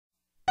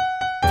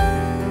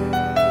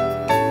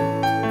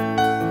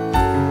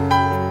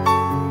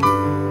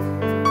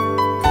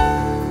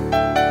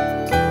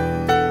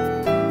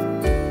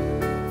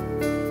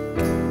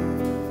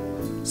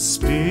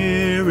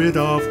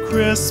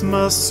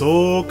Christmas,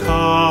 so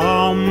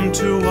come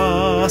to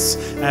us,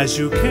 as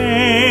you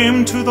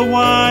came to the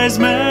wise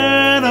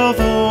men of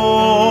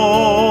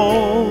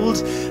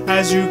old,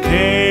 as you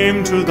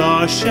came to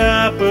the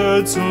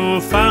shepherds who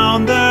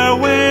found their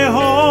way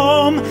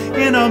home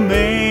in a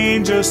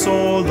manger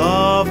so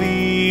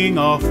loving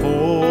a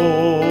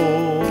fold.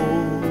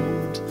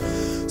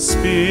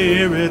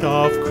 Spirit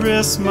of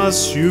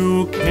Christmas,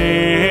 you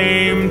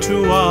came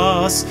to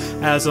us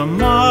as a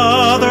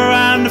mother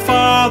and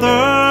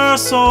father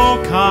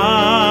so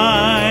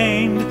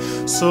kind,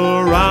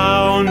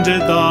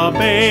 surrounded the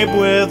babe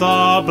with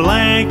a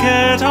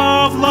blanket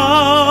of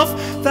love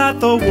that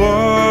the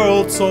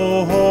world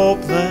so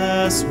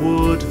hopeless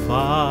would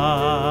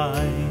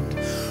find.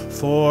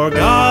 For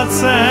God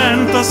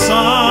sent the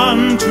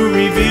Son to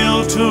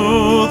reveal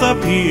to the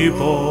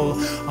people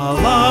a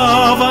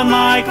love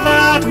unlike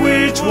that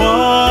which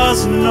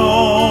was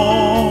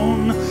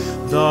known.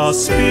 The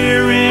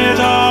Spirit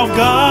of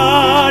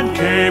God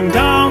came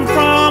down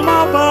from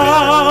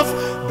above,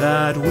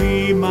 that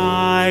we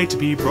might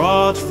be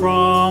brought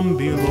from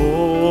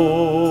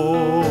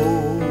below.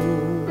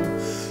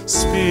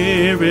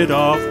 Spirit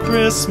of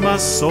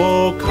Christmas,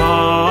 so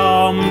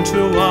come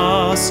to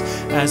us,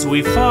 as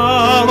we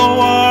follow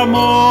our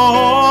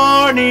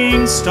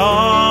morning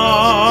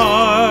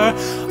star.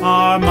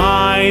 Our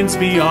minds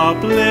be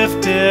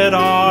uplifted,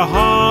 our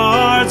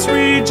hearts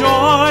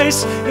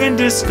rejoice in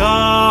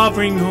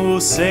discovering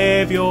whose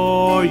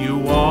Savior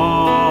you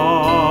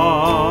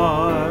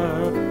are.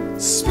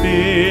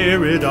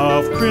 Spirit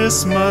of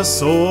Christmas,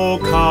 so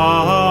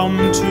come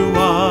to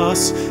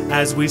us,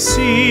 as we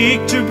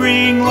seek to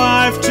bring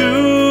life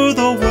to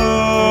the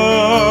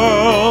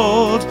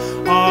world.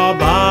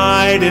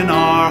 Abide in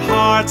our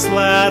hearts,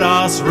 let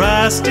us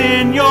rest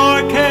in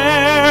your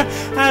care,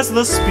 as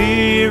the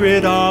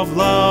Spirit of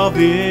love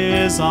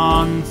is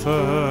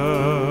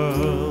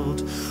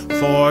unfurled.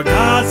 For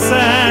God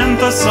sent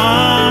the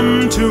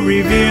Son to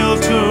reveal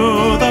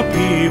to the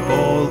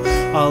people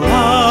a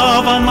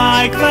love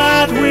unlike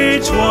that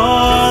which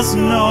was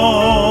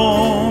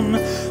known.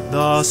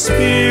 The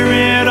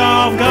Spirit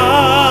of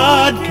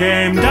God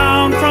came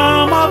down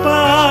from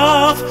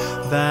above,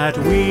 that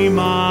we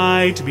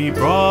might be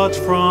brought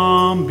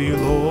from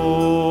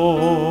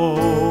below.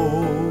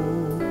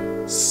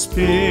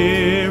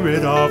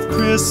 Spirit of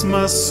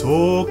Christmas,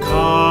 so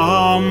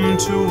come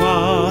to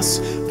us,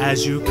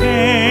 as you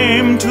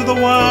came to the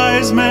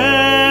wise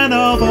men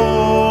of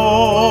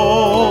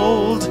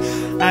old,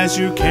 as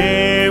you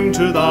came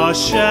to the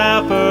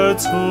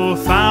shepherds who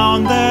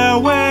found their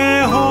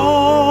way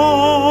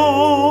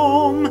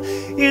home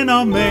in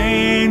a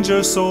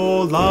manger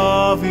so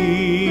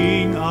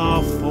loving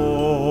a